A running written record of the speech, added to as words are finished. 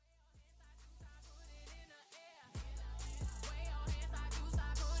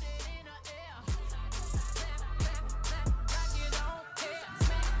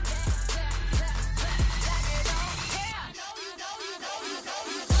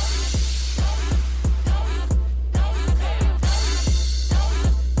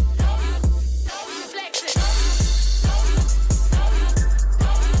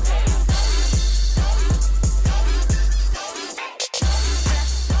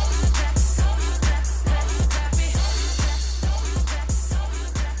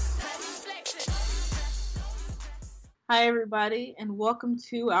Hi, everybody, and welcome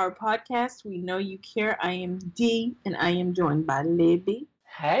to our podcast. We know you care. I am Dee, and I am joined by Libby.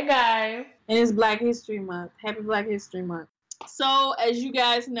 Hey, guys. And it's Black History Month. Happy Black History Month. So, as you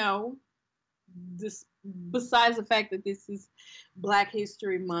guys know, besides the fact that this is Black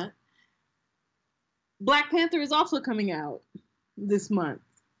History Month, Black Panther is also coming out this month,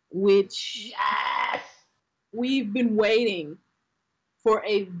 which we've been waiting for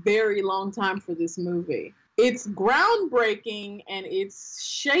a very long time for this movie. It's groundbreaking and it's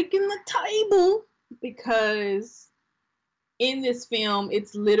shaking the table because in this film,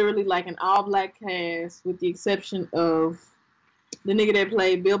 it's literally like an all-black cast with the exception of the nigga that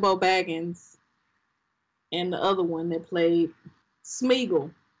played Bilbo Baggins and the other one that played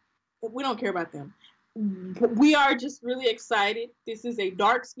Smeagol. We don't care about them. We are just really excited. This is a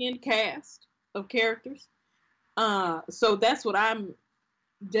dark-skinned cast of characters. So that's what I'm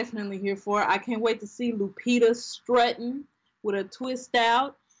definitely here for. I can't wait to see Lupita strutting with a twist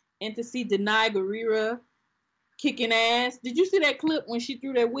out and to see Danai Gurira kicking ass. Did you see that clip when she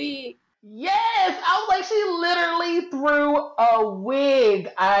threw that wig? Yes! I was like, she literally threw a wig.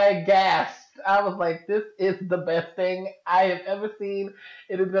 I gasped. I was like, this is the best thing I have ever seen.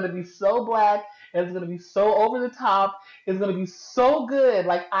 It is going to be so black. It's going to be so over the top. It's going to be so good.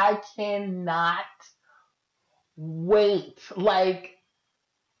 Like, I cannot wait. Like,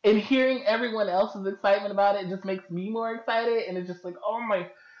 and hearing everyone else's excitement about it just makes me more excited. And it's just like, oh my.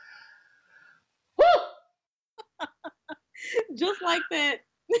 Woo! Just like that.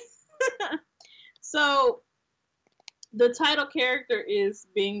 So, the title character is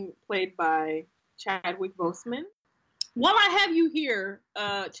being played by Chadwick Boseman. While I have you here,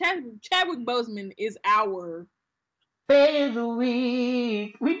 Chadwick Boseman is our Day of the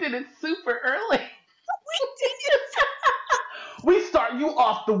week. We did it super early. We did it. We start you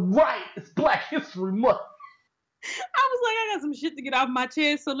off the right. It's Black History Month. I was like, I got some shit to get off my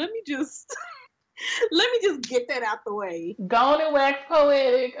chest, so let me just get that out the way. Go on and wax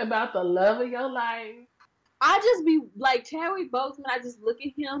poetic about the love of your life. I just be like Chadwick Boseman. I just look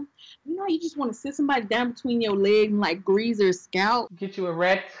at him. You know, you just want to sit somebody down between your legs and like grease their scalp. Get you a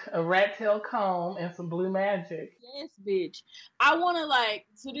rat tail comb and some blue magic. Yes, bitch. I want to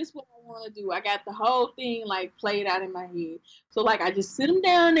so this is what I want to do. I got the whole thing like played out in my head. So like I just sit him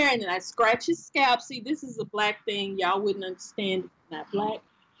down there and then I scratch his scalp. See, this is a black thing. Y'all wouldn't understand if it's not black.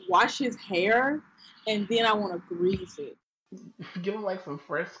 Wash his hair and then I want to grease it. Give him like some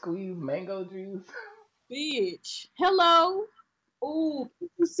fresh squeezed mango juice. Bitch. Hello. Oh,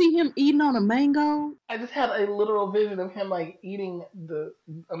 you see him eating on a mango? I just had a literal vision of him like eating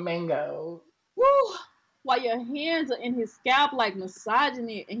a mango. Woo! While your hands are in his scalp, like massaging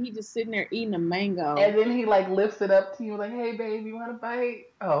it, and he just sitting there eating a mango. And then he like lifts it up to you, like, "Hey, babe, you want a bite?"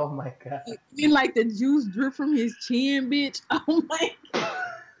 Oh my god! And like the juice drip from his chin, bitch. Oh my god!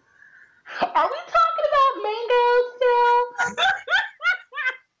 Are we talking about mangoes still?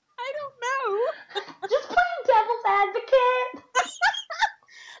 I don't know. Just playing devil's advocate.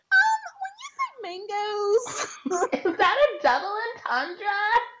 When you say mangoes, is that a double entendre?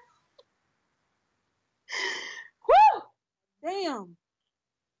 Woo! Damn.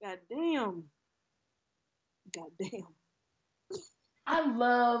 Goddamn. I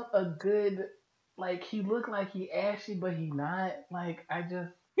love a good, like, he look like he ashy, but he not. Like,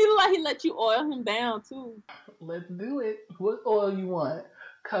 he look like he let you oil him down, too. Let's do it. What oil you want?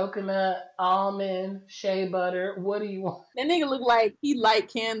 Coconut, almond, shea butter. What do you want? That nigga look like he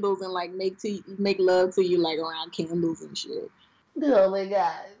light candles and, like, make love to you, like, around candles and shit. Oh, my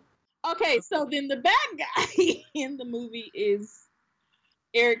God. Okay, so then the bad guy in the movie is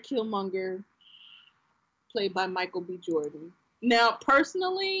Eric Killmonger, played by Michael B. Jordan. Now,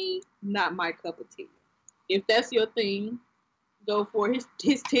 personally, not my cup of tea. If that's your thing, go for it.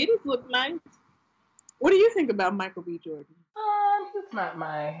 His titties look nice. What do you think about Michael B. Jordan? He's not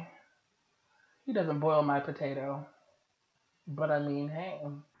he doesn't boil my potato. But I mean, hey,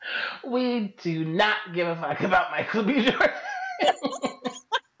 we do not give a fuck about Michael B. Jordan.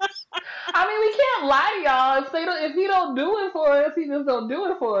 I mean, we can't lie to y'all. If he don't do it for us, he just don't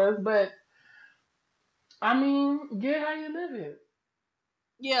do it for us. But I mean, get how you live it.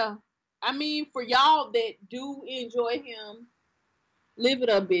 Yeah, I mean, for y'all that do enjoy him, live it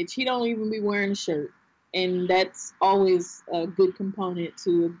up, bitch. He don't even be wearing a shirt, and that's always a good component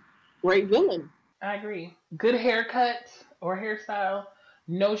to a great villain. I agree. Good haircut or hairstyle,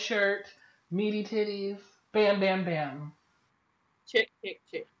 no shirt, meaty titties, bam, bam, bam. Check.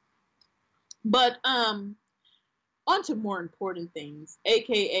 But on to more important things,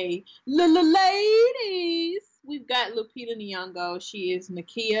 aka ladies. We've got Lupita Nyong'o. She is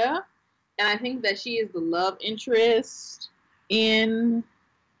Nakia And I think that she is the love interest in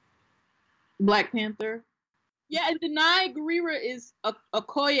Black Panther. Yeah, and Denai Guerrera is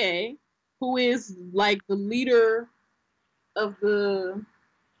Okoye, who is like the leader of the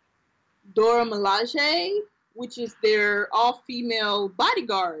Dora Milaje, which is their all-female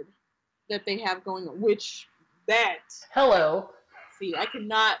bodyguard that they have going on. Hello. See, I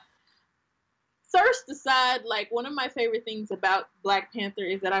cannot. Thirst aside, like, one of my favorite things about Black Panther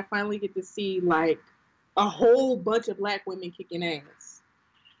is that I finally get to see, like, a whole bunch of Black women kicking ass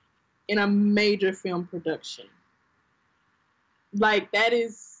in a major film production. Like, that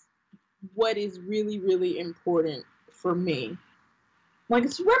is what is really, really important for me. Like,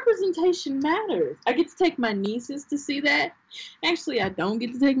 it's representation matters. I get to take my nieces to see that. Actually, I don't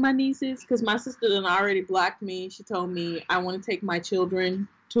get to take my nieces because my sister done already blocked me. She told me I want to take my children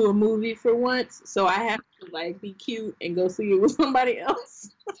to a movie for once, so I have to, like, be cute and go see it with somebody else.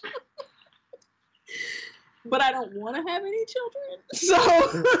 But I don't want to have any children, so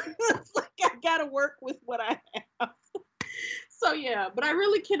it's like I gotta work with what I have. So yeah, but I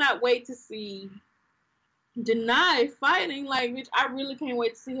really cannot wait to see Denai fighting. Like, bitch, I really can't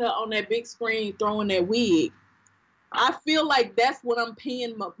wait to see her on that big screen throwing that wig. I feel like that's what I'm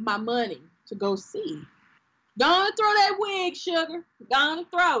paying my money to go see. Go on, throw that wig, sugar. Go on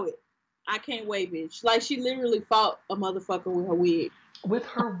and throw it. I can't wait, bitch. Like, she literally fought a motherfucker with her wig. With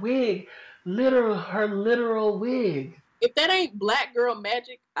her wig. Her literal wig. If that ain't Black girl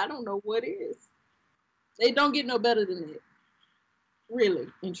magic, I don't know what is. They don't get no better than that. Really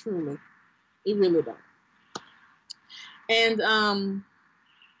and truly. It really don't. And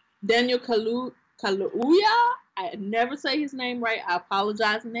Daniel Kaluuya, I never say his name right. I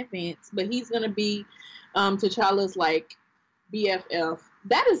apologize in advance. But he's going to be T'Challa's, like, BFF.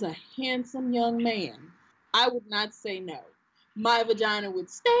 That is a handsome young man. I would not say no. My vagina would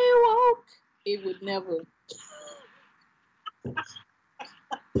stay woke. It would never.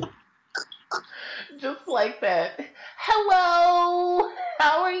 Just like that. Hello.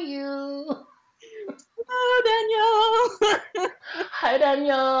 How are you? Hello, Daniel. Hi,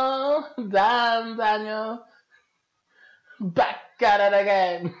 Daniel. Daniel. Back at it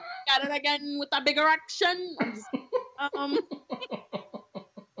again. Got it again with a bigger action.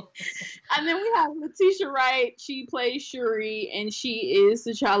 And then we have Letitia Wright. She plays Shuri, and she is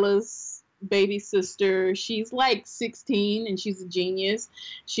T'Challa's baby sister. She's like 16, and she's a genius.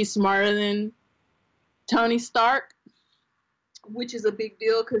 She's smarter than Tony Stark, which is a big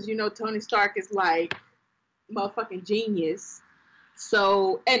deal because, you know, Tony Stark is like motherfucking genius.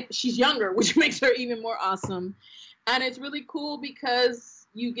 So, and she's younger, which makes her even more awesome. And it's really cool because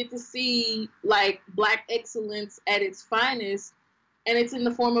you get to see, like, Black excellence at its finest. And it's in the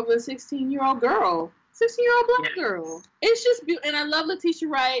form of a 16-year-old girl. 16-year-old Black girl. It's just beautiful. And I love Letitia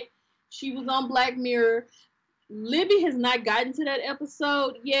Wright. She was on Black Mirror. Libby has not gotten to that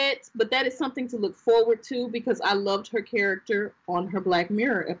episode yet, but that is something to look forward to because I loved her character on her Black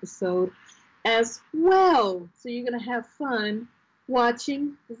Mirror episode as well. So you're going to have fun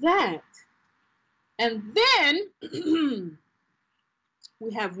watching that. And then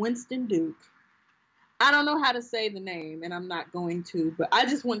we have Winston Duke. I don't know how to say the name, and I'm not going to, but I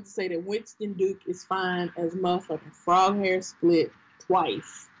just wanted to say that Winston Duke is fine as motherfucking frog hair split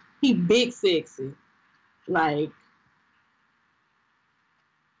twice. He big sexy. Like,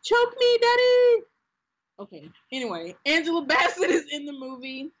 choke me, daddy. Okay, anyway, Angela Bassett is in the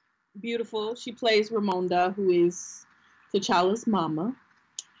movie. Beautiful. She plays Ramonda, who is T'Challa's mama.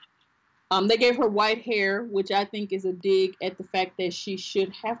 They gave her white hair, which I think is a dig at the fact that she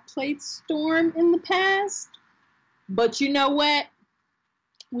should have played Storm in the past. But you know what?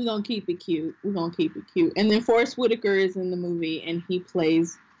 We're going to keep it cute. We're going to keep it cute. And then Forrest Whitaker is in the movie, and he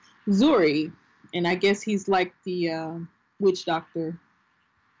plays Zuri. And I guess he's like the witch doctor.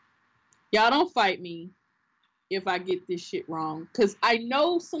 Y'all don't fight me if I get this shit wrong. Because I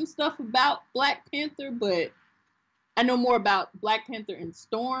know some stuff about Black Panther, but I know more about Black Panther and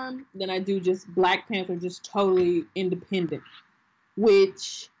Storm than I do just Black Panther just totally independent.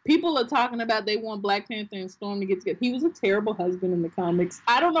 Which people are talking about. They want Black Panther and Storm to get together. He was a terrible husband in the comics.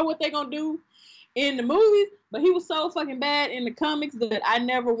 I don't know what they're going to do in the movies, but he was so fucking bad in the comics that I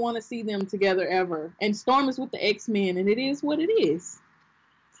never want to see them together ever. And Storm is with the X-Men, and it is what it is.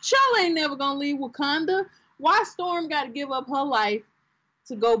 T'Challa ain't never going to leave Wakanda. Why Storm got to give up her life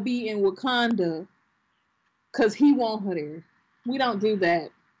to go be in Wakanda? Because he want her there. We don't do that.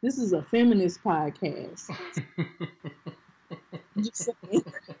 This is a feminist podcast. Just saying.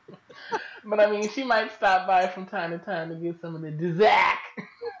 But I mean, she might stop by from time to time to get some of the Dizak.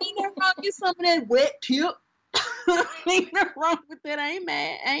 You never gonna get some of that wet tip. Ain't nothing wrong with that. I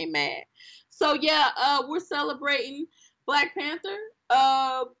ain't mad. So yeah, we're celebrating Black Panther.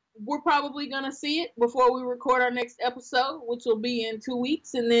 We're probably gonna see it before we record our next episode, which will be in 2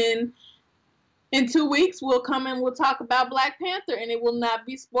 weeks, and then in 2 weeks we'll come and we'll talk about Black Panther, and it will not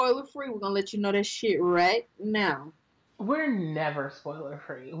be spoiler free. We're gonna let you know that shit right now. We're never spoiler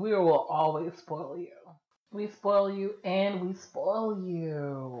free. We will always spoil you. We spoil you and we spoil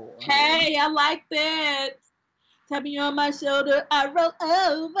you. Hey, I like that. Tap me on my shoulder, I roll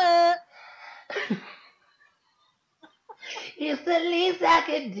over. It's the least I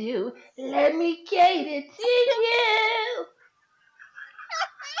could do. Let me cater to you.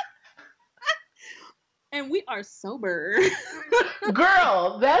 And we are sober.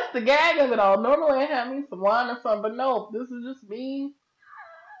 Girl, that's the gag of it all. Normally I have me some wine or something, but no, this is just me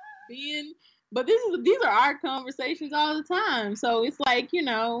but these are our conversations all the time. So it's like,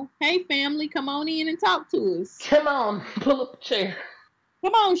 hey family, come on in and talk to us. Come on, pull up a chair.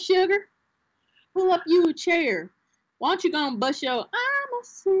 Come on, sugar. Pull up you a chair. Why don't you go and bust your I'm a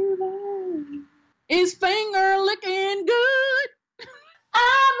survivor. His finger looking good.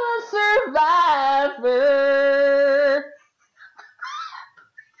 I'm a survivor.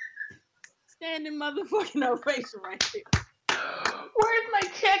 Standing motherfucking ovation right there. Where's my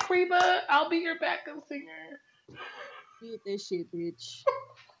check, Reba? I'll be your backup singer. Did that shit, bitch.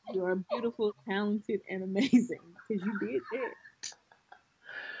 You are beautiful, talented, and amazing. Because you did that.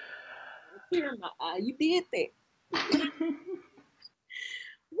 Tear in my eye. You did that.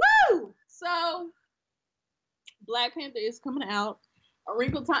 Woo! So, Black Panther is coming out. A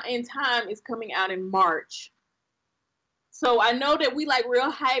Wrinkle in Time is coming out in March. So I know that we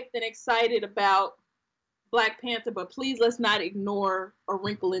real hyped and excited about Black Panther, but please let's not ignore A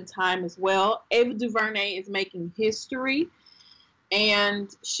Wrinkle in Time as well. Ava DuVernay is making history,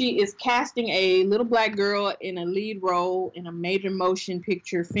 and she is casting a little black girl in a lead role in a major motion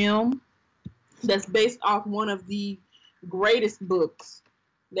picture film that's based off one of the greatest books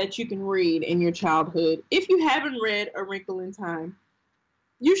that you can read in your childhood. If you haven't read A Wrinkle in Time,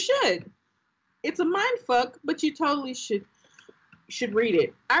 you should. It's a mind fuck, but you totally should read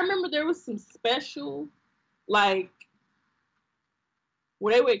it. I remember there was some special, where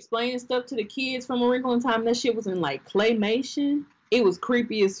they were explaining stuff to the kids from A Wrinkle in Time. That shit was in claymation. It was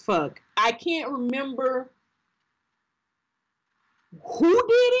creepy as fuck. I can't remember who did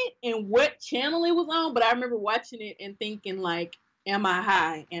it and what channel it was on, but I remember watching it and thinking am I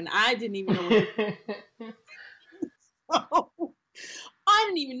high? And I didn't even know what I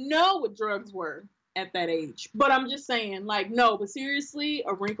didn't even know what drugs were at that age. But I'm just saying, no, but seriously,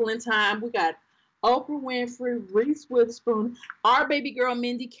 A Wrinkle in Time. We got Oprah Winfrey, Reese Witherspoon, our baby girl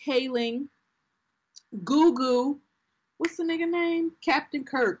Mindy Kaling, Gugu, what's the nigga name? Captain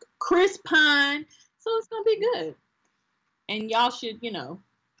Kirk, Chris Pine. So it's gonna be good. And y'all should,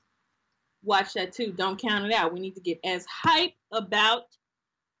 watch that too. Don't count it out. We need to get as hyped about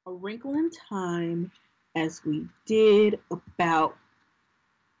A Wrinkle in Time as we did about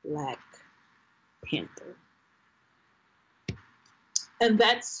Black Panther. And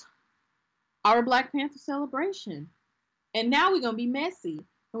that's our Black Panther celebration. And now we're going to be messy.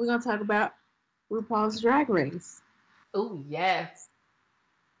 And we're going to talk about RuPaul's Drag Race. Oh, yes.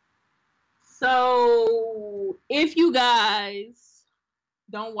 So, if you guys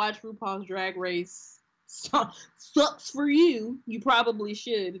don't watch RuPaul's Drag Race, sucks for you. You probably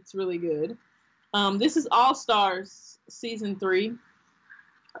should. It's really good. This is All Stars Season 3.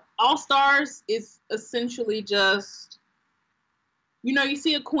 All Stars is essentially just, you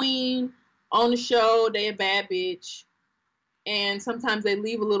see a queen on the show, they a bad bitch, and sometimes they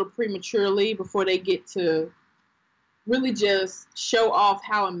leave a little prematurely before they get to really just show off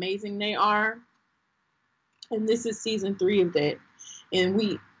how amazing they are. And this is Season 3 of that.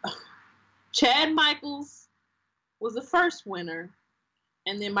 And Chad Michaels was the first winner,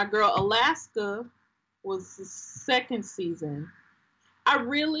 and then my girl Alaska was the second season. I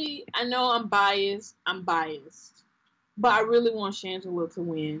know I'm biased, but I really want Shangela to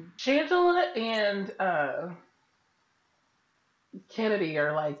win. Shangela and Kennedy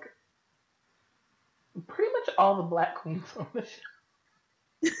are pretty much all the black queens on the show.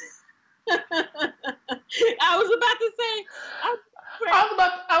 I was about to say, I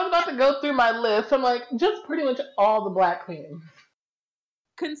was about to go through my list. I'm just pretty much all the black queens.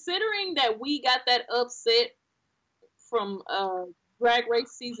 Considering that we got that upset from Drag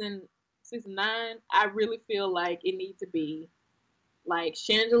Race season 9, I really feel like it needs to be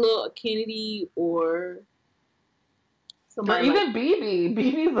Shangela or Kennedy or somebody. Or even BB.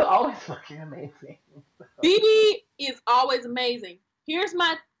 BB's always fucking amazing. BB is always amazing. Here's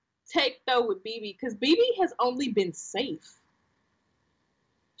my take though with BB, because BB has only been safe.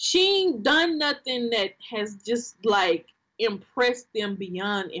 She ain't done nothing that has just like impressed them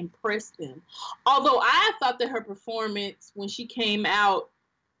beyond impressed them. Although I thought that her performance when she came out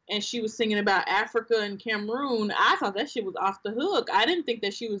and she was singing about Africa and Cameroon, I thought that shit was off the hook. I didn't think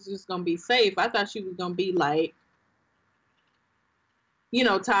that she was just gonna be safe. I thought she was gonna be like, you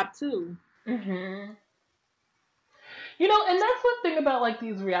know, top 2. Mm-hmm. You know, and that's one thing about like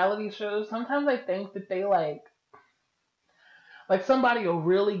these reality shows. Sometimes I think that they like somebody will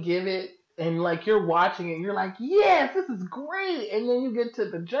really give it, and like you're watching it, you're like, yes, this is great, and then you get to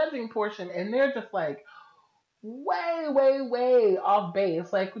the judging portion, and they're just like way, way, way off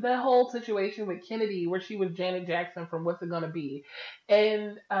base. Like that whole situation with Kennedy, where she was Janet Jackson from What's It Gonna Be,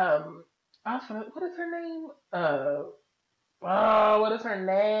 and what is her name? What is her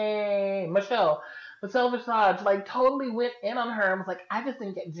name? Michelle Visage, like totally went in on her and was like, I just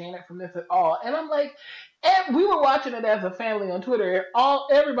didn't get Janet from this at all. And I'm like, and we were watching it as a family on Twitter.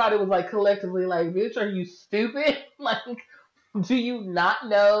 Everybody was like collectively like, bitch, are you stupid? Like, do you not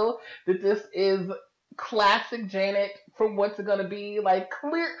know that this is classic Janet from What's It Gonna Be? Like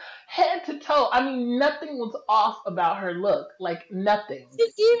clear head to toe. I mean, nothing was off about her look. Like nothing.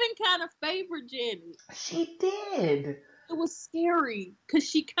 She even kind of favored Janet. She did. It was scary because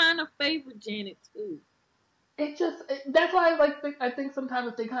she kind of favored Janet too. That's why I think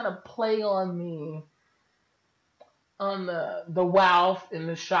sometimes they kind of play on the wow and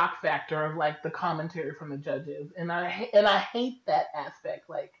the shock factor of like the commentary from the judges, and I hate that aspect.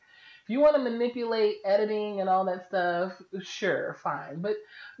 Like, if you want to manipulate editing and all that stuff, sure, fine, but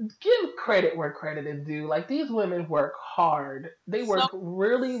give credit where credit is due. Like, these women work hard. They work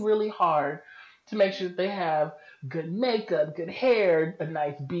really, really hard to make sure that they have good makeup, good hair, a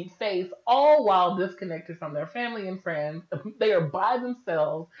nice beat face, all while disconnected from their family and friends. They are by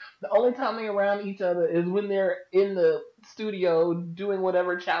themselves. The only time they're around each other is when they're in the studio doing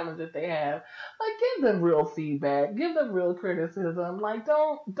whatever challenge that they have. Like, give them real feedback. Give them real criticism. Like,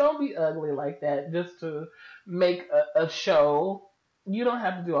 don't be ugly like that just to make a show. You don't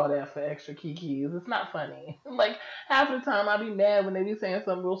have to do all that for extra kikis. It's not funny. Like, half the time I'll be mad when they be saying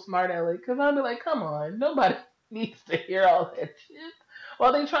something real smart aleck, because I'll be like, come on, nobody needs to hear all that shit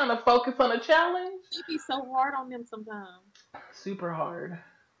while they trying to focus on a challenge. You be so hard on them sometimes. Super hard.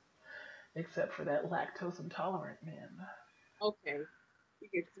 Except for that lactose intolerant man. Okay.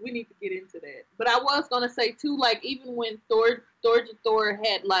 Because we need to get into that. But I was going to say, too, like, even when Thor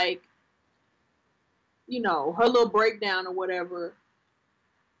had, like, you know, her little breakdown or whatever,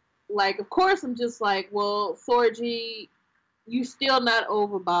 like, of course, I'm just like, well, Thorgy, you still not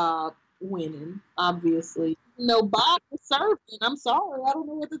over Bob winning, obviously. No, Bob was serving. I'm sorry. I don't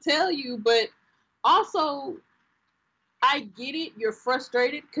know what to tell you. But also, I get it. You're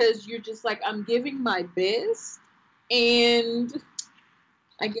frustrated because you're just like, I'm giving my best. And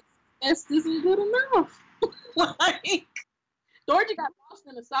I guess best isn't good enough. Like, Thorgy got lost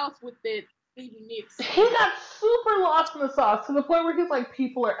in the sauce with that Stevie Nicks. He got super lost in the sauce to the point where he's like,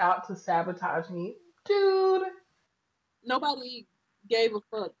 people are out to sabotage me. Dude. Nobody gave a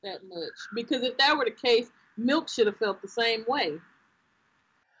fuck that much. Because if that were the case, Milk should have felt the same way.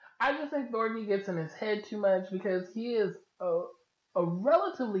 I just think Thorgy gets in his head too much because he is a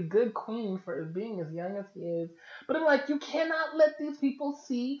relatively good queen for being as young as he is. But I'm like, you cannot let these people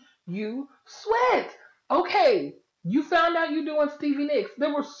see you sweat. Okay, you found out you're doing Stevie Nicks.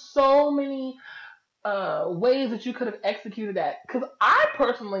 There were so many ways that you could have executed that. Because I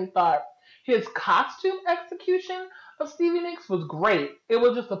personally thought his costume execution of Stevie Nicks was great. It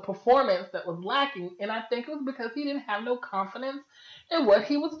was just a performance that was lacking. And I think it was because he didn't have no confidence in what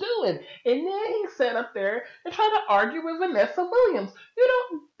he was doing. And then he sat up there and tried to argue with Vanessa Williams. You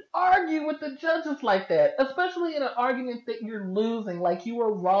don't argue with the judges like that, especially in an argument that you're losing. Like, you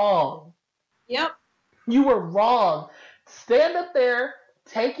were wrong. Yep. You were wrong. Stand up there,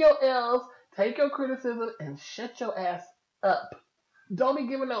 take your L's, take your criticism, and shut your ass up. Don't be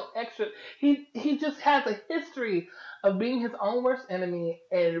giving no extra. He just has a history of being his own worst enemy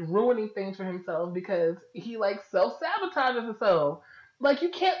and ruining things for himself because he like self-sabotages himself. Like, you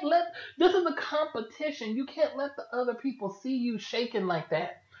can't this is a competition. You can't let the other people see you shaking like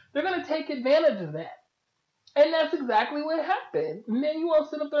that. They're going to take advantage of that. And that's exactly what happened. And then you won't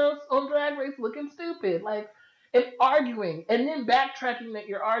sit up there on Drag Race looking stupid, like, and arguing, and then backtracking that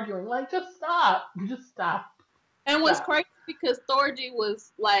you're arguing. Like, just stop. Just stop. And what's crazy because Thorgy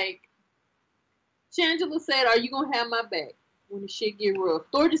was like, Shangela said, are you going to have my back when the shit get rough?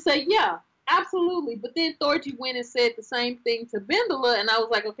 Thorgy said, yeah, Absolutely. But then Thorgy went and said the same thing to Bendela, and I was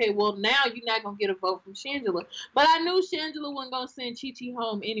like, okay, well, now you're not going to get a vote from Shangela. But I knew Shangela wasn't going to send Chi-Chi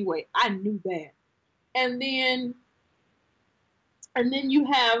home anyway. I knew that. And then you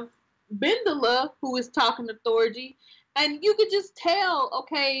have Bendela, who is talking to Thorgy, and you could just tell,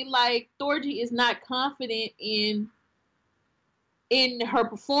 okay, like, Thorgy is not confident in her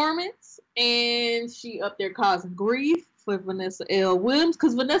performance, and she up there causing grief for Vanessa L. Williams,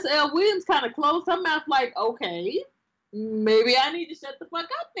 because Vanessa L. Williams kind of closed her mouth like, okay, maybe I need to shut the fuck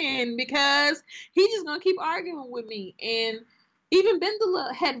up then, because he's just going to keep arguing with me. And even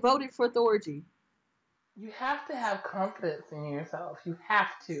Bendela had voted for Thorgy. You have to have confidence in yourself. You have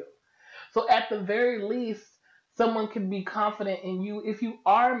to. So at the very least, someone can be confident in you if you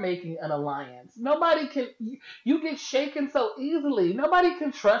are making an alliance. Nobody can, you get shaken so easily. Nobody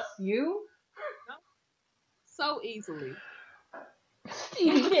can trust you. So easily.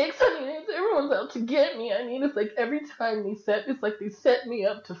 Stevie Nicks, I mean, everyone's out to get me. I mean, it's like every time it's like they set me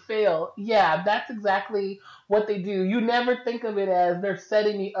up to fail. Yeah, that's exactly what they do. You never think of it as they're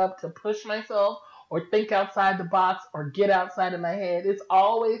setting me up to push myself or think outside the box or get outside of my head. It's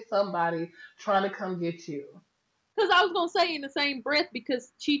always somebody trying to come get you. Because I was going to say in the same breath,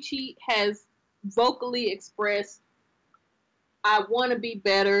 because Chi-Chi has vocally expressed, I want to be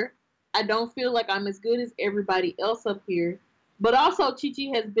better. I don't feel like I'm as good as everybody else up here. But also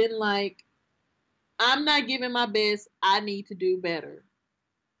Chi-Chi has been like, I'm not giving my best. I need to do better.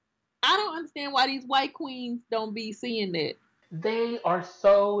 I don't understand why these white queens don't be seeing that. They are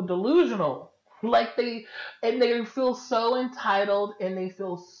so delusional. Like they feel so entitled, and they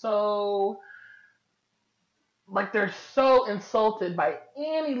feel so like they're so insulted by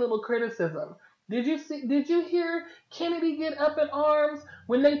any little criticism. Did you hear Kennedy get up in arms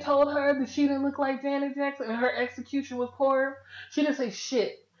when they told her that she didn't look like Janet Jackson and her execution was poor? She didn't say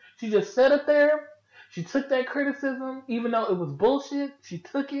shit. She just sat up there. She took that criticism, even though it was bullshit. She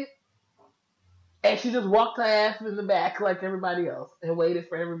took it, and she just walked her ass in the back like everybody else and waited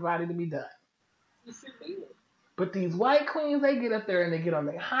for everybody to be done. But these white queens, they get up there and they get on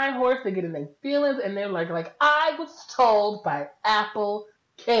their high horse, they get in their feelings, and they're like I was told by Apple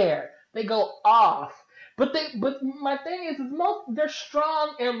Care. They go off. But my thing is they're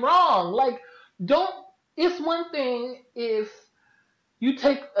strong and wrong. Like, it's one thing if you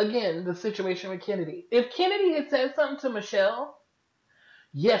take, again, the situation with Kennedy. If Kennedy had said something to Michelle,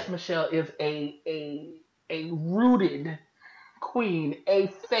 yes, Michelle is a rooted queen, a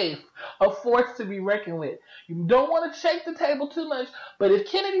faith, a force to be reckoned with. You don't want to shake the table too much, but if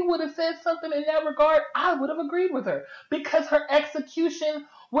Kennedy would have said something in that regard, I would have agreed with her because her execution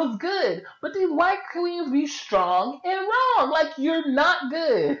was good. But these white queens be strong and wrong. Like, you're not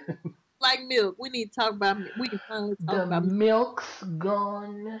good. Like milk. We need to talk about milk. We can finally talk about milk. The milk's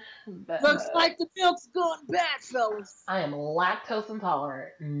gone bad. Looks like the milk's gone bad, fellas. I am lactose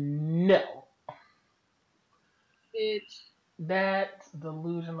intolerant. No. Bitch. That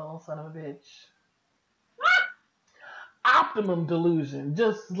delusional son of a bitch. Optimum delusion.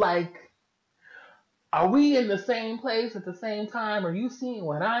 Just like, are we in the same place at the same time? Are you seeing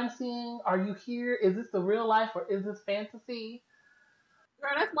what I'm seeing? Are you here? Is this the real life or is this fantasy?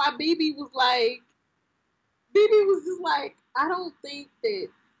 Girl, that's why BB was just like, I don't think that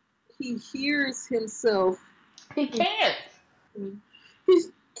he hears himself. He can't.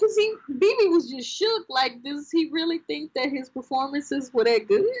 Because BB was just shook. Like, does he really think that his performances were that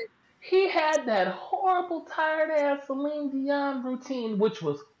good? He had that horrible, tired-ass Celine Dion routine, which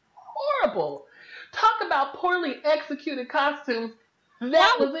was horrible. Talk about poorly executed costumes.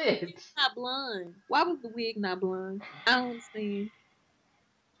 That was it. Not blonde. Why was the wig not blonde? I don't understand.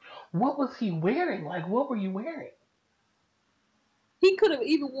 What was he wearing? Like, what were you wearing? He could have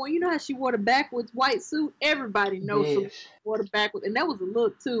even worn, you know how she wore the backwards white suit? Everybody knows Celine wore the backwards, and that was a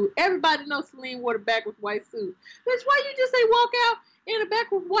look too. Everybody knows Celine wore the backwards white suit. Bitch, why you just say walk out in a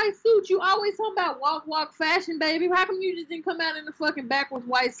backwards white suit? You always talking about walk fashion, baby. How come you just didn't come out in the fucking backwards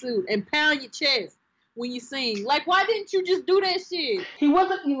white suit and pound your chest when you sing? Like, why didn't you just do that shit? He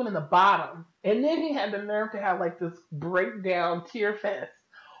wasn't even in the bottom. And then he had the nerve to have like this breakdown tear fest.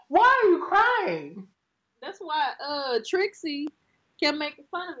 Why are you crying? That's why Trixie kept making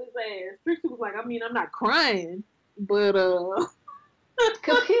fun of his ass. Trixie was like, I mean, I'm not crying, but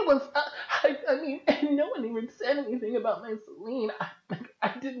because he was, I mean, and no one even said anything about my Celine.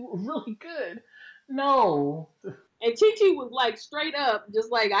 I did really good. No. And Chi-Chi was like straight up,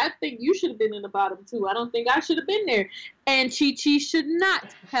 just like, I think you should have been in the bottom two. I don't think I should have been there. And Chi-Chi should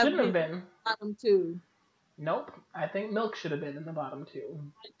not have been in the bottom two. Nope. I think Milk should have been in the bottom two.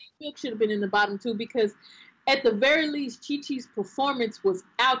 I think Milk should have been in the bottom two because At the very least, Chi Chi's performance was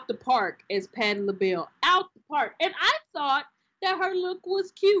out the park as Patti LaBelle. Out the park. And I thought that her look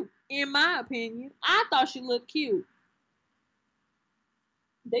was cute, in my opinion. I thought she looked cute.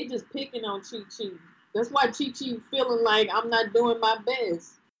 They just picking on Chi Chi. That's why Chi Chi feeling like I'm not doing my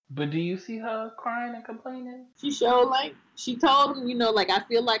best. But do you see her crying and complaining? She showed like, she told him, like, I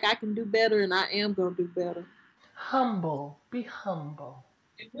feel like I can do better and I am going to do better. Humble. Be humble.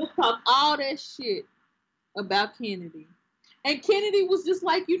 And we'll talk all that shit about Kennedy. And Kennedy was just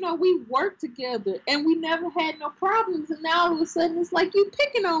like, we worked together and we never had no problems. And now all of a sudden it's like, you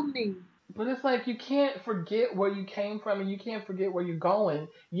picking on me. But it's like you can't forget where you came from and you can't forget where you're going.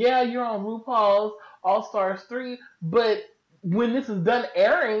 Yeah, you're on RuPaul's All-Stars 3, but when this is done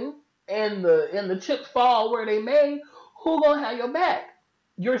airing and the chips fall where they may, who gonna have your back?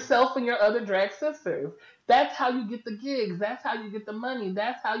 Yourself and your other drag sisters. That's how you get the gigs. That's how you get the money.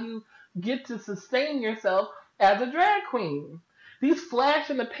 That's how you get to sustain yourself as a drag queen. These flash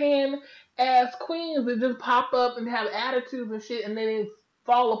in the pan ass queens that just pop up and have attitudes and shit and then they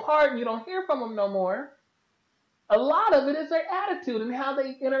fall apart and you don't hear from them no more. A lot of it is their attitude and how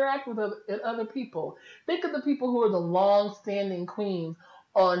they interact with other people. Think of the people who are the long-standing queens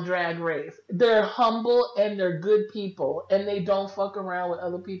on Drag Race. They're humble and they're good people and they don't fuck around with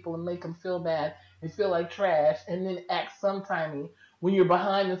other people and make them feel bad and feel like trash and then act sometimey when you're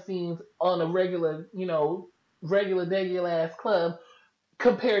behind the scenes on a regular ass club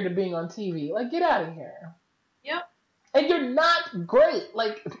compared to being on TV. Like, get out of here. Yep. And you're not great.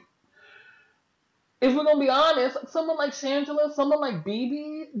 Like, if we're gonna be honest, someone like Shangela, someone like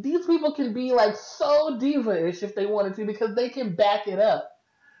BB, these people can be like so diva-ish if they wanted to because they can back it up.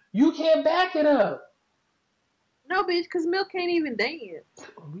 You can't back it up. No, bitch, because Milk can't even dance.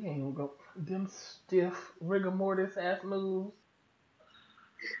 We ain't gonna go them stiff rigor mortis ass moves.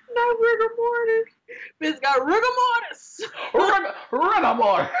 No rigor mortis. Bitch got rigor mortis. Rigor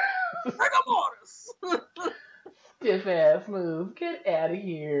mortis. Rigor mortis. Stiff ass moves. Get out of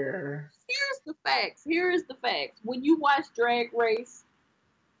here. Here is the facts. When you watch Drag Race,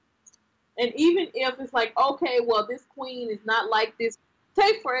 and even if it's like, okay, well, this queen is not like this.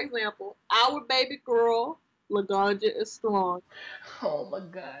 Take, for example, our baby girl, Laganja is strong. Oh,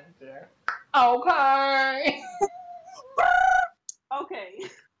 Laganja. Okay. Okay.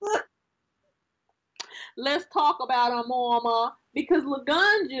 Let's talk about her mama, because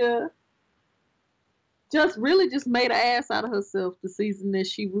Laganja just made an ass out of herself the season that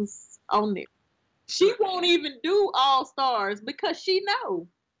she was on it. She won't even do All Stars because she know.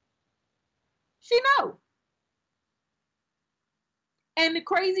 And the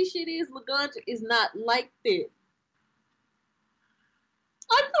crazy shit is Laganja is not like that.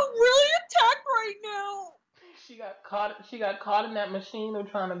 I feel really attacked right now. She got caught in that machine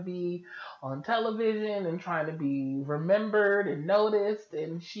of trying to be on television and trying to be remembered and noticed,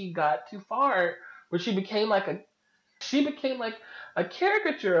 and she got too far where she became like a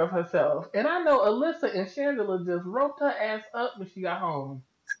caricature of herself. And I know Alyssa and Shangela just roped her ass up when she got home.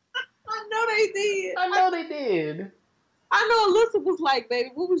 I know they did. I know Alyssa was like,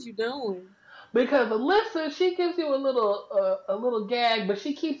 baby, what was you doing? Because Alyssa, she gives you a little gag, but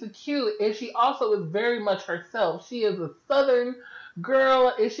she keeps it cute, and she also is very much herself. She is a Southern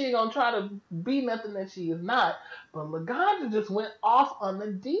girl, and she ain't gonna try to be nothing that she is not. But Laganja just went off on the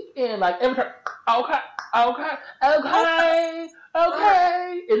deep end, like every time,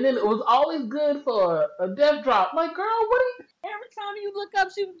 okay, and then it was always good for a death drop. Like, girl, what are you? Every time you look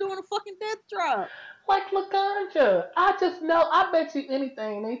up, she was doing a fucking death drop. Like Laganja. I just know, I bet you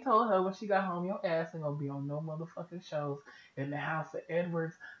anything they told her when she got home, your ass ain't gonna be on no motherfucking shows in the House of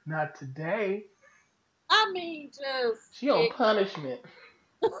Edwards. Not today. I mean, just... She on punishment.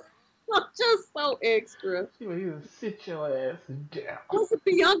 Just so extra. She would either sit your ass down. Was it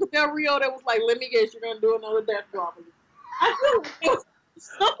Bianca Del Rio that was like, let me guess, you're gonna do another death drop? I feel like it was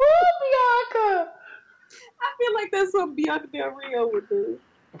so... Bianca! I feel like that's what Bianca Del Rio would do.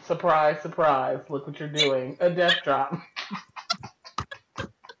 Surprise, surprise. Look what you're doing. A death drop.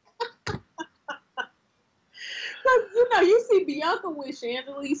 You see Bianca with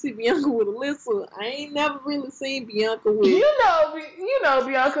Shangela, you see Bianca with Alyssa. I ain't never really seen Bianca with... You know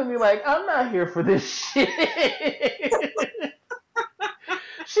Bianca be like, I'm not here for this shit.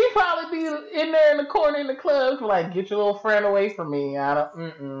 She probably be in there in the corner in the club like, get your little friend away from me. I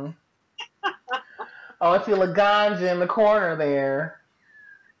don't, Oh, I see Laganja in the corner there.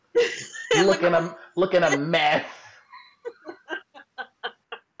 looking a mess.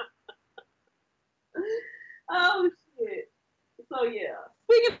 Oh shit. So yeah.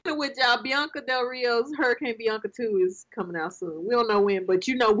 Speaking of which, y'all, Bianca Del Rio's Hurricane Bianca 2 is coming out soon. We don't know when, but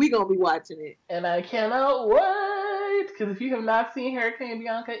you know we gonna be watching it. And I cannot wait, because if you have not seen Hurricane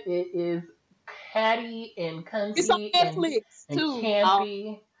Bianca, it is catty and cunty. It's on Netflix and too.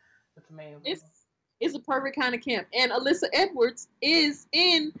 Campy. It's amazing. It's a perfect kind of camp. And Alyssa Edwards is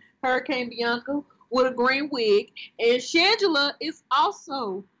in Hurricane Bianca with a green wig. And Shangela is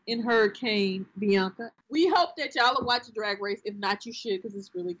also in Hurricane Bianca. We hope that y'all will watch Drag Race. If not, you should, because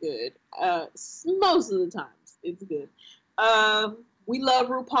it's really good. Most of the times, it's good. We love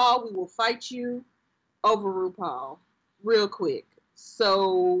RuPaul. We will fight you over RuPaul real quick.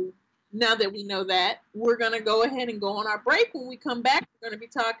 So now that we know that, we're going to go ahead and go on our break. When we come back, we're going to be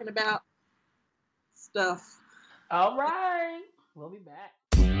talking about stuff. All right. We'll be back.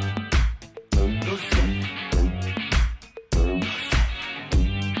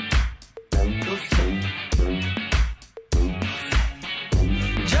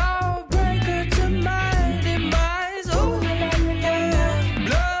 Jawbreaker to my demise. Oh, yeah.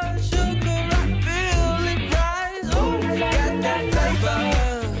 Blood sugar, I feel it rise. Oh, got that flavor.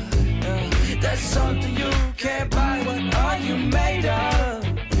 That's something you can't buy. What are you made of?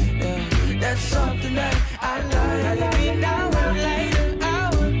 That's something that I like. Be now or later,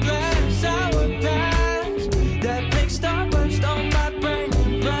 hourglass. That big starburst on my brain,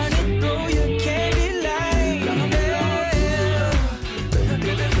 running through your candy lane.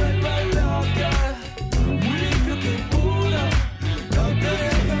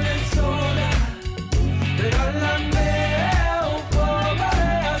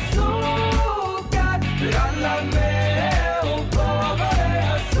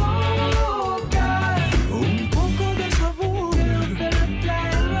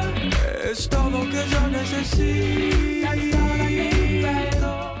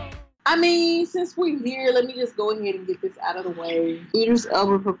 I mean, since we're here, let me just go ahead and get this out of the way. Idris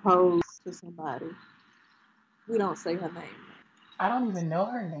Elba proposed to somebody. We don't say her name. I don't even know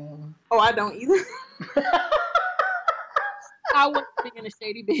her name. Oh, I don't either. I wasn't being a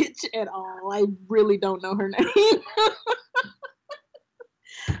shady bitch at all. I really don't know her name.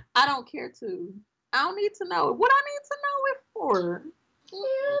 I don't care to. I don't need to know. What I need to know it for?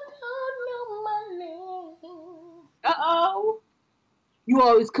 You don't know my name. Uh-oh. You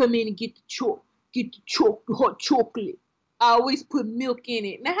always come in and get the hot chocolate. I always put milk in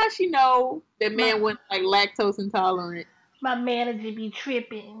it. Now, how she know that man wasn't like lactose intolerant? My manager be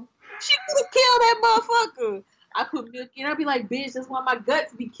tripping. She could have killed that motherfucker. I put milk in. I'd be like, bitch, that's why my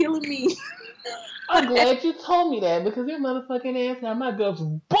guts be killing me. I'm glad you told me that, because your motherfucking ass now my guts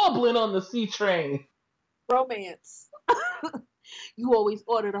bubbling on the C train. Romance. You always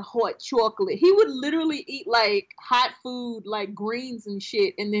order the hot chocolate. He would literally eat like hot food, like greens and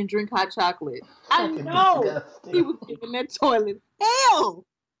shit, and then drink hot chocolate. I know disgusting. He was giving that toilet hell.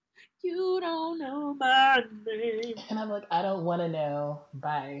 You don't know my name. And I'm like, I don't want to know.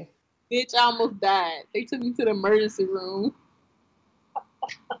 Bye. Bitch, I almost died. They took me to the emergency room.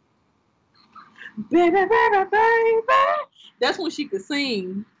 Baby, baby, baby. That's when she could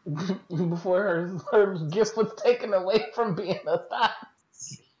sing. Before her gift was taken away from being a thot.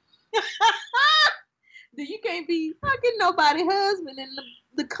 Then you can't be fucking nobody's husband in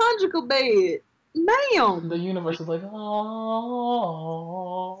the conjugal bed. Ma'am. The universe is like, oh,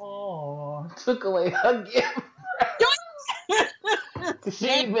 took away her gift. She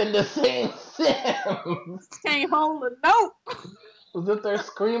ain't been the same since. Can't hold a note. Was up there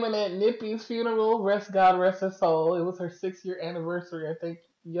screaming at Nippy's funeral. God rest her soul. It was her 6-year anniversary, I think,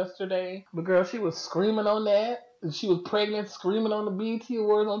 yesterday. The girl, she was screaming on that. She was pregnant, screaming on the BET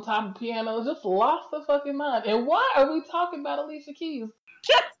Awards on top of piano. Just lost the fucking mind. And why are we talking about Alicia Keys?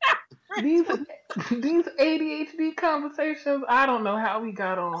 These ADHD conversations, I don't know how we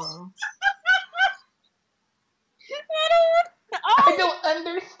got on. I don't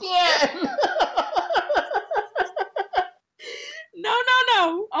understand. No.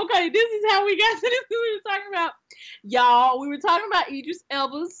 Okay, this is how we got to this. We were talking about, y'all, we were talking about Idris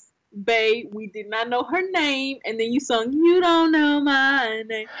Elba's babe. We did not know her name. And then you sung, You Don't Know My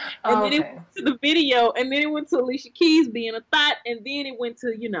Name. And then it went to the video. And then it went to Alicia Keys being a thought. And then it went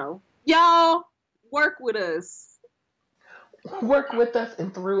to, y'all, work with us. Work with us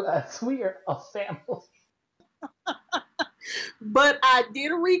and through us. We are a family. But I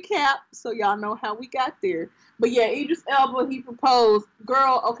did a recap, so y'all know how we got there. But yeah, Idris Elba, he proposed.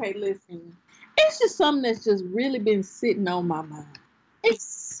 Girl, okay, listen. It's just something that's just really been sitting on my mind.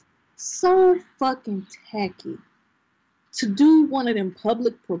 It's so fucking tacky to do one of them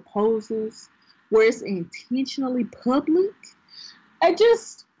public proposals where it's intentionally public.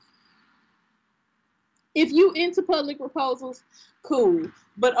 If you into public proposals, cool.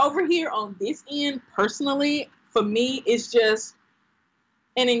 But over here on this end, personally, for me, it's just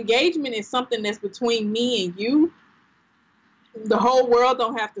an engagement is something that's between me and you. The whole world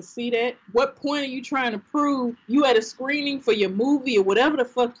don't have to see that. What point are you trying to prove? You at a screening for your movie or whatever the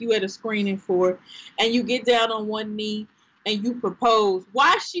fuck you at a screening for, and you get down on one knee and you propose.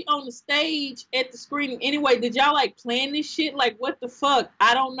 Why is she on the stage at the screening anyway? Did y'all like plan this shit? Like what the fuck?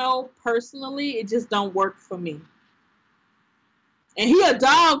 I don't know. Personally, it just don't work for me. And he a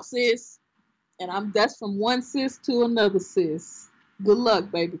dog, sis. And that's from one sis to another sis. Good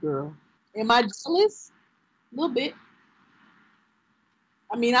luck, baby girl. Am I jealous? A little bit.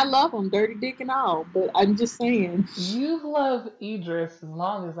 I mean, I love him, dirty dick and all, but I'm just saying. You've loved Idris as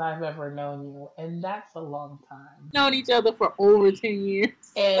long as I've ever known you, and that's a long time. Known each other for over 10 years.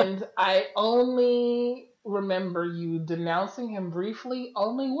 And I only remember you denouncing him briefly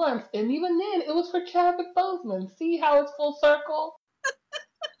only once, and even then, it was for Chadwick Boseman. See how it's full circle?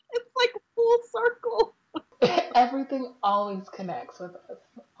 It's like a full circle. Everything always connects with us.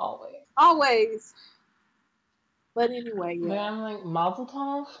 Always. Always. But anyway, yeah. Then I'm like, Mazel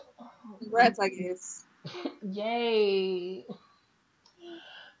Tov? Congrats, I guess. Yay.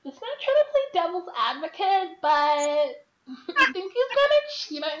 It's not trying to play devil's advocate, but I think he's gonna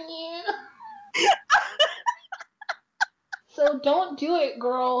cheat on you. So don't do it,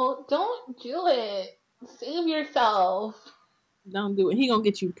 girl. Don't do it. Save yourself. Don't do it. He gonna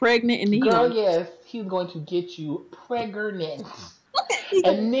get you pregnant and then Girl, yes, he's going to get you pregnant.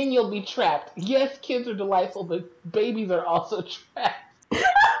 And then you'll be trapped. Yes, kids are delightful, but babies are also trapped.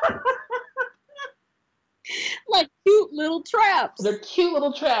 Like cute little traps. They're cute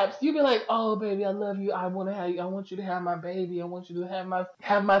little traps. You'll be like, "Oh, baby, I love you. I want to have you. I want you to have my baby. I want you to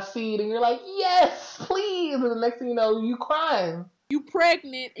have my seed." And you're like, "Yes, please." And the next thing you know, you crying. You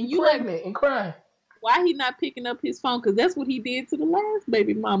pregnant and you pregnant like, and crying. why he not picking up his phone? Because that's what he did to the last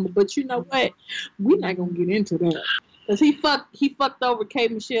baby mama. But you know what? We're not gonna get into that. Because he fucked over K.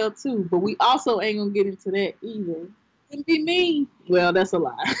 Michelle too. But we also ain't gonna get into that either. Couldn't be me. Well, that's a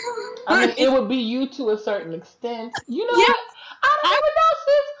lie. I mean, it would be you to a certain extent. You know Yeah. what? I don't even know,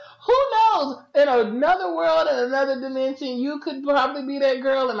 sis. Who knows? In another world, in another dimension, you could probably be that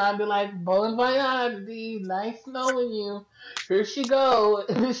girl, and I'd be like, "Bon voyage, D. Nice knowing you. Here she go."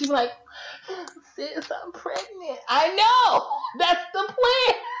 And then she'd be like, "Sis, I'm pregnant." I know. That's the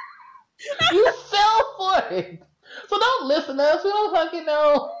plan. You fell for it. So don't listen to us. We don't fucking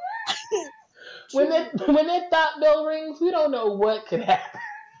know. When that thought bell rings, we don't know what could happen.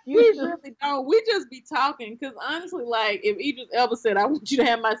 Really don't. We just be talking. Because honestly, like, if Idris Elba said, "I want you to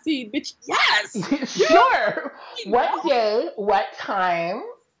have my seed," bitch, yes. Sure. What day? What time?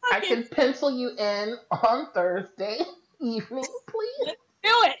 I can pencil you in on Thursday evening, please.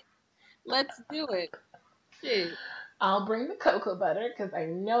 Let's do it. Shit. I'll bring the cocoa butter because I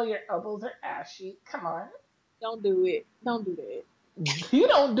know your elbows are ashy. Come on. Don't do it. Don't do that. He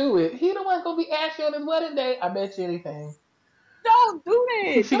don't do it. He the one gonna be ashy on his wedding day. I bet you anything. Don't do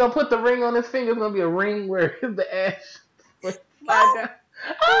that. She gonna put the ring on his finger. It's gonna be a ring where the ash slide down.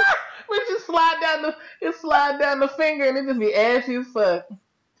 We just slide down the finger and it just be ashy as fuck.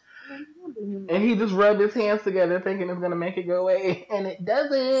 And he just rubbed his hands together thinking it's gonna make it go away, and it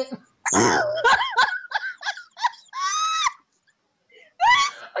doesn't. Are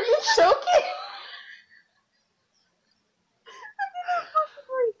you choking?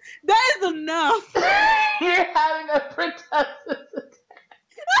 That is enough. You're having a pertussis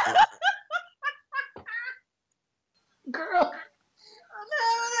attack. Girl. I'm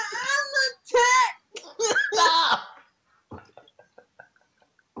having an attack. Stop.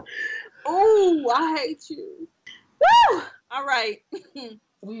 Oh, I hate you. Woo! All right.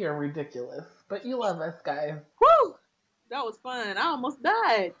 We are ridiculous, but you love us, guys. Woo! That was fun. I almost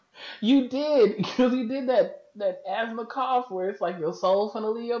died. You did, because you did that asthma cough where it's like your soul's gonna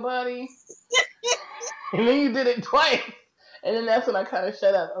leave your body. And then you did it twice. And then that's when I kind of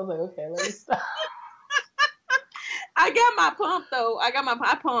shut up. I was like, okay, let me stop. I got my pump, though. I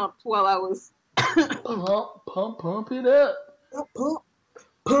pumped while I was... Pump it up.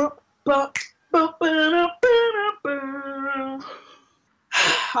 Pump.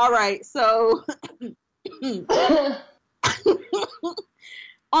 All right, so...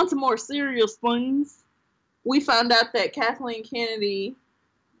 On to more serious things. We found out that Kathleen Kennedy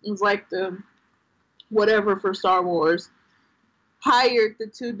was like the whatever for Star Wars, hired the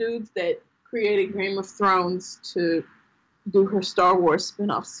two dudes that created Game of Thrones to do her Star Wars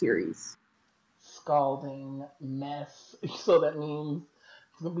spin-off series. Scalding mess. So that means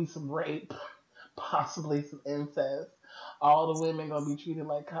there's going to be some rape, possibly some incest. All the women going to be treated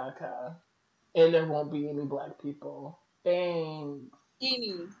like caca. And there won't be any black people. Thanks.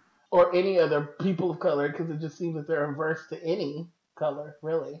 Any. Or any other people of color, because it just seems that they're averse to any color,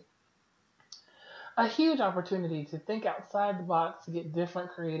 really. A huge opportunity to think outside the box, to get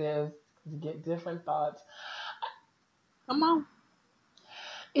different creatives, to get different thoughts. Come on.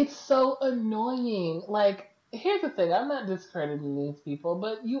 It's so annoying. Like, here's the thing, I'm not discrediting these people,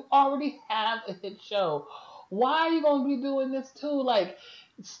 but you already have a hit show. Why are you going to be doing this too? Like,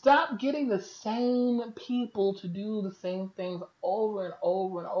 stop getting the same people to do the same things over and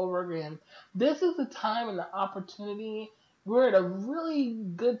over and over again. This is the time and the opportunity. We're at a really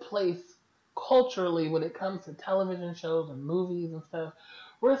good place culturally when it comes to television shows and movies and stuff,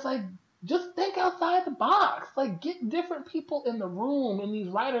 where it's like, just think outside the box. Like, get different people in the room, in these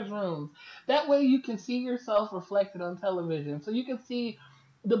writers' rooms. That way you can see yourself reflected on television. So you can see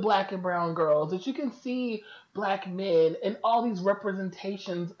the black and brown girls, that you can see black men, and all these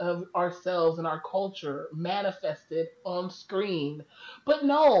representations of ourselves and our culture manifested on screen. But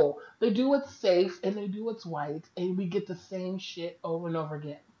no, they do what's safe and they do what's white, and we get the same shit over and over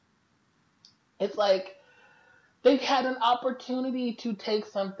again. It's like, they've had an opportunity to take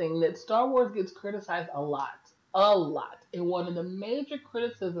something that Star Wars gets criticized a lot. And one of the major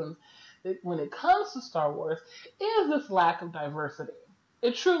criticisms that when it comes to Star Wars is this lack of diversity.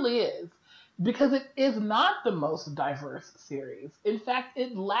 It truly is. Because it is not the most diverse series. In fact,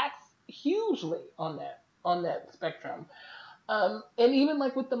 it lacks hugely on that spectrum. And even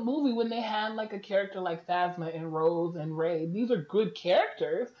like with the movie, when they had like a character like Phasma and Rose and Rey, these are good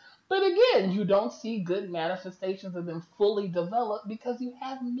characters. But again, you don't see good manifestations of them fully developed because you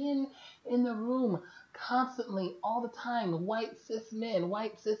have men in the room constantly, all the time. White cis men,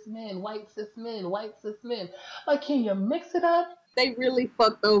 white cis men, white cis men, white cis men. Like, can you mix it up? They really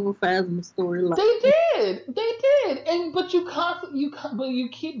fucked over Phasma's storyline. They did. But you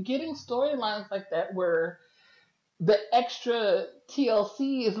keep getting storylines like that where the extra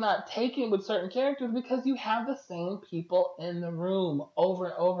TLC is not taken with certain characters because you have the same people in the room over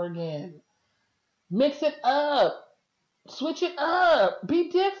and over again. Mix it up. Switch it up. Be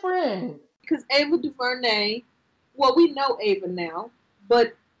different. Because Ava DuVernay, well, we know Ava now,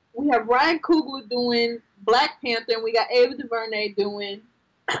 but we have Ryan Coogler doing Black Panther, and we got Ava DuVernay doing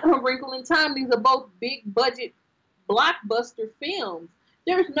A Wrinkle in Time. These are both big budget blockbuster films.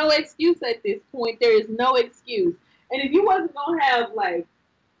 There's no excuse at this point. There is no excuse. And if you wasn't going to have, like,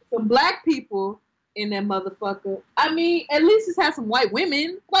 some black people in that motherfucker, I mean, at least just have some white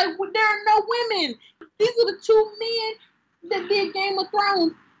women. Like, there are no women. These are the two men that did Game of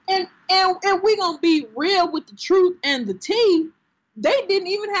Thrones. And we going to be real with the truth and the tea. They didn't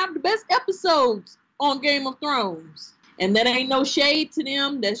even have the best episodes on Game of Thrones. And that ain't no shade to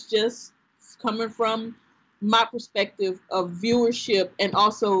them. That's just coming from my perspective of viewership and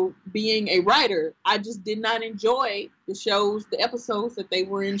also being a writer. I just did not enjoy the episodes that they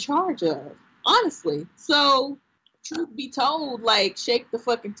were in charge of, honestly. So, truth be told, like, shake the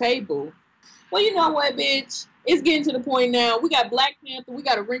fucking table. Well, you know what, bitch? It's getting to the point now. We got Black Panther. We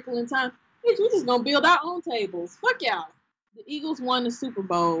got A Wrinkle in Time. Bitch, we just gonna build our own tables. Fuck y'all. The Eagles won the Super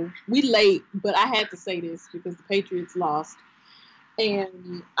Bowl. We late, but I had to say this because the Patriots lost.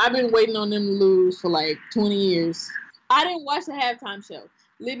 And I've been waiting on them to lose for like 20 years. I didn't watch the halftime show.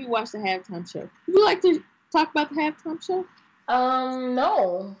 Libby watched the halftime show. Would you like to talk about the halftime show?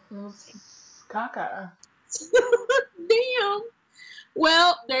 No. Caca. Damn.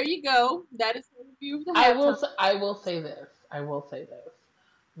 Well, there you go. That is the review of the halftime. I will say this.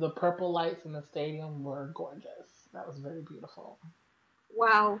 The purple lights in the stadium were gorgeous. That was very beautiful.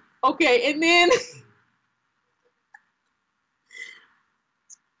 Wow. Okay, and then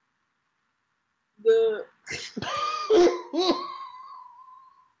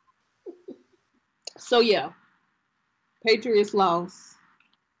So yeah, Patriots lost.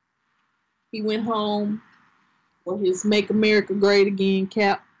 He went home for his "Make America Great Again"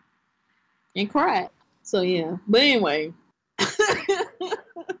 cap and cried. So yeah, but anyway,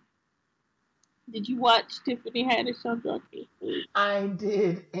 did you watch Tiffany Haddish on Drunk History? I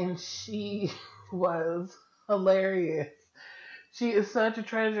did, and she was hilarious. She is such a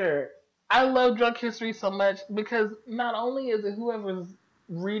treasure. I love Drunk History so much because not only is it whoever's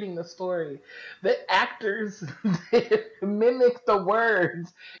reading the story, the actors mimic the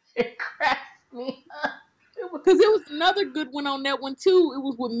words. It cracks me up. Because there was another good one on that one too. It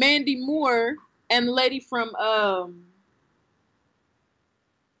was with Mandy Moore and the lady from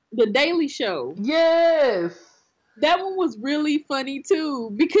The Daily Show. Yes. That one was really funny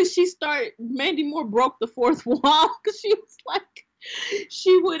too because Mandy Moore broke the fourth wall because she was like,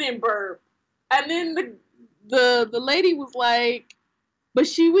 she wouldn't burp. And then the lady was like, But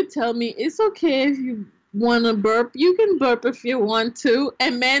she would tell me, it's okay if you want to burp. You can burp if you want to.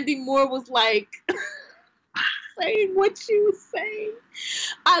 And Mandy Moore was like saying what she was saying.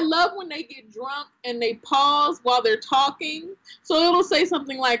 I love when they get drunk and they pause while they're talking. So it'll say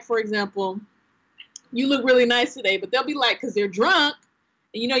something like, for example, you look really nice today. But they'll be like, because they're drunk.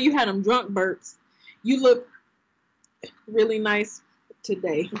 And you know you had them drunk burps. You look really nice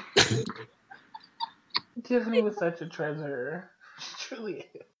today. Tiffany was such a treasure. She truly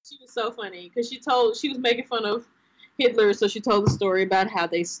is. She was so funny because she was making fun of Hitler, so she told the story about how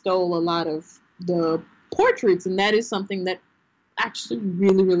they stole a lot of the portraits, and that is something that actually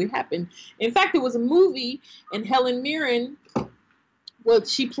really, really happened. In fact, there was a movie, and Helen Mirren, well,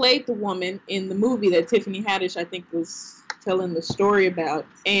 she played the woman in the movie that Tiffany Haddish, I think, was telling the story about.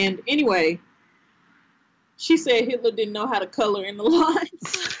 And anyway, she said Hitler didn't know how to color in the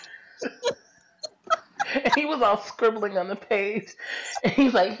lines. And he was all scribbling on the page. And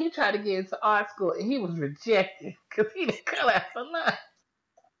he's like, he tried to get into art school and he was rejected because he didn't color out the line.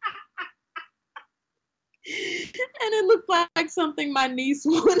 And it looked like something my niece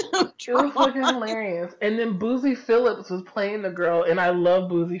would have It was drawn. fucking hilarious. And then Boozy Phillips was playing the girl, and I love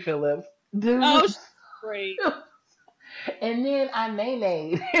Boozy Phillips. Dude. Oh, she's great. And then I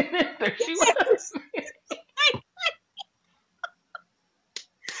nay-nayed. And then there she was.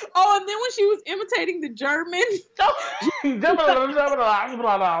 Oh, and then when she was imitating the German. She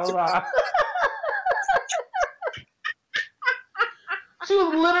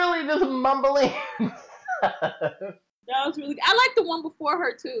was literally just mumbling. That was really good. I like the one before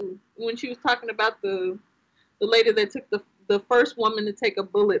her too, when she was talking about the lady that took the first woman to take a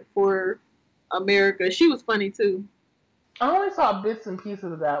bullet for America. She was funny too. I only saw bits and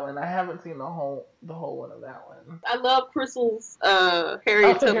pieces of that one. I haven't seen the whole one of that one. I love Crystal's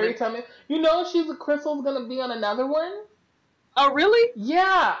Harriet Tubman. Harriet Tubman. You know Crystal's gonna be on another one? Oh really?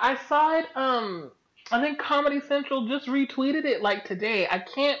 Yeah, I saw it. I think Comedy Central just retweeted it like today. I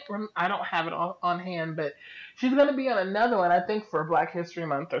don't have it on hand, but she's gonna be on another one. I think for Black History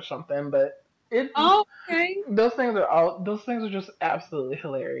Month or something. But okay. Those things are just absolutely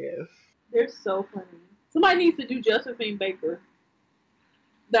hilarious. They're so funny. Somebody needs to do Josephine Baker.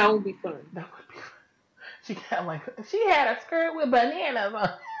 That would be fun. That would be fun. She had a skirt with bananas on.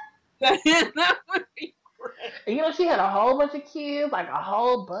 That would be great. And you know, she had a whole bunch of kids, like a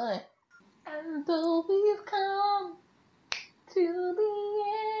whole bunch. And though we've come to the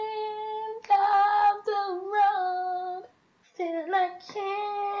end of the road, still I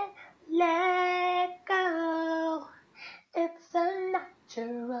can't let go. It's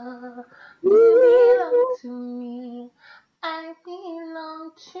unnatural. You belong to me. I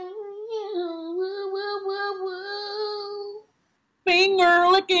belong to you. Woo, woo, woo, woo. Finger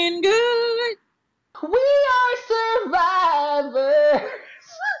looking good. We are survivors.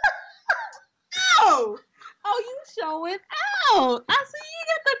 Oh, you show it out. I see you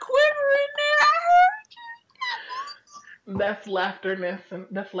got the quiver in there. I heard you. That's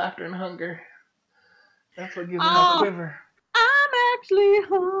laughter and hunger. That's what gives me the quiver. I'm actually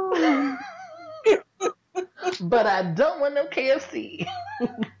home. But I don't want no KFC.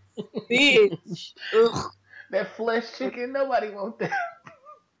 Bitch. Ugh. That flesh chicken, nobody wants that.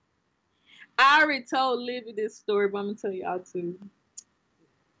 I already told Livy this story, but I'm going to tell y'all too.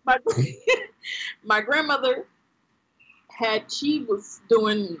 My grandmother she was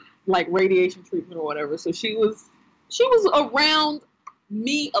doing like radiation treatment or whatever, so she was around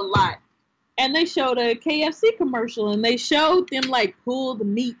me a lot. And they showed a KFC commercial, and they showed them like pull the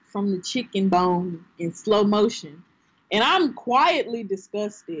meat from the chicken bone in slow motion. And I'm quietly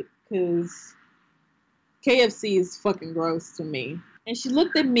disgusted because KFC is fucking gross to me. And she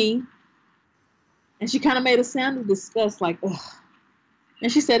looked at me, and she kind of made a sound of disgust, like, ugh.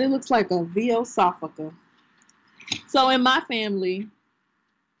 And she said, it looks like a veal sophica. So in my family,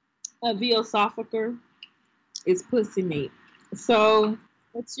 a veal sophica is pussy meat. So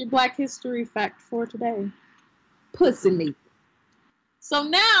what's your Black History fact for today? Pussy meat. So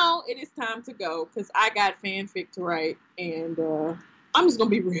now it is time to go because I got fanfic to write, and I'm just going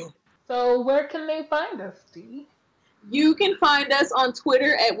to be real. So where can they find us, Dee? You can find us on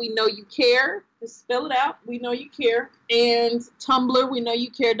Twitter at We Know You Care. Just spell it out, We Know You Care. And Tumblr,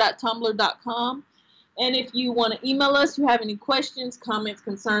 WeKnowYouCare.tumblr.com. And if you want to email us, you have any questions, comments,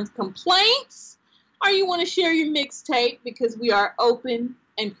 concerns, complaints, or you want to share your mixtape, because we are open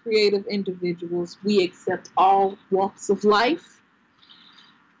and creative individuals. We accept all walks of life.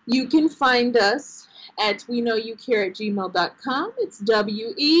 You can find us at WeKnowYouCare@gmail.com. It's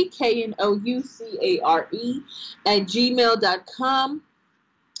WEKNOUCARE @gmail.com.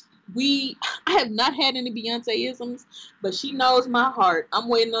 I have not had any Beyonce-isms, but she knows my heart. I'm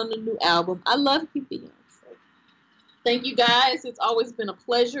waiting on the new album. I love you, Beyonce. Thank you guys. It's always been a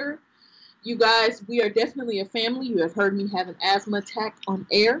pleasure. You guys, we are definitely a family. You have heard me have an asthma attack on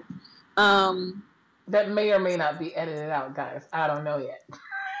air. That may or may not be edited out, guys. I don't know yet.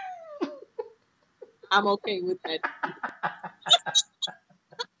 I'm okay with that.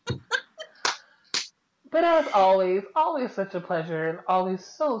 But as always such a pleasure and always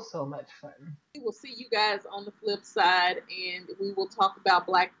so much fun. We will see you guys on the flip side, and we will talk about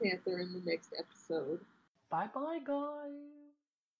Black Panther in the next episode. Bye-bye, guys.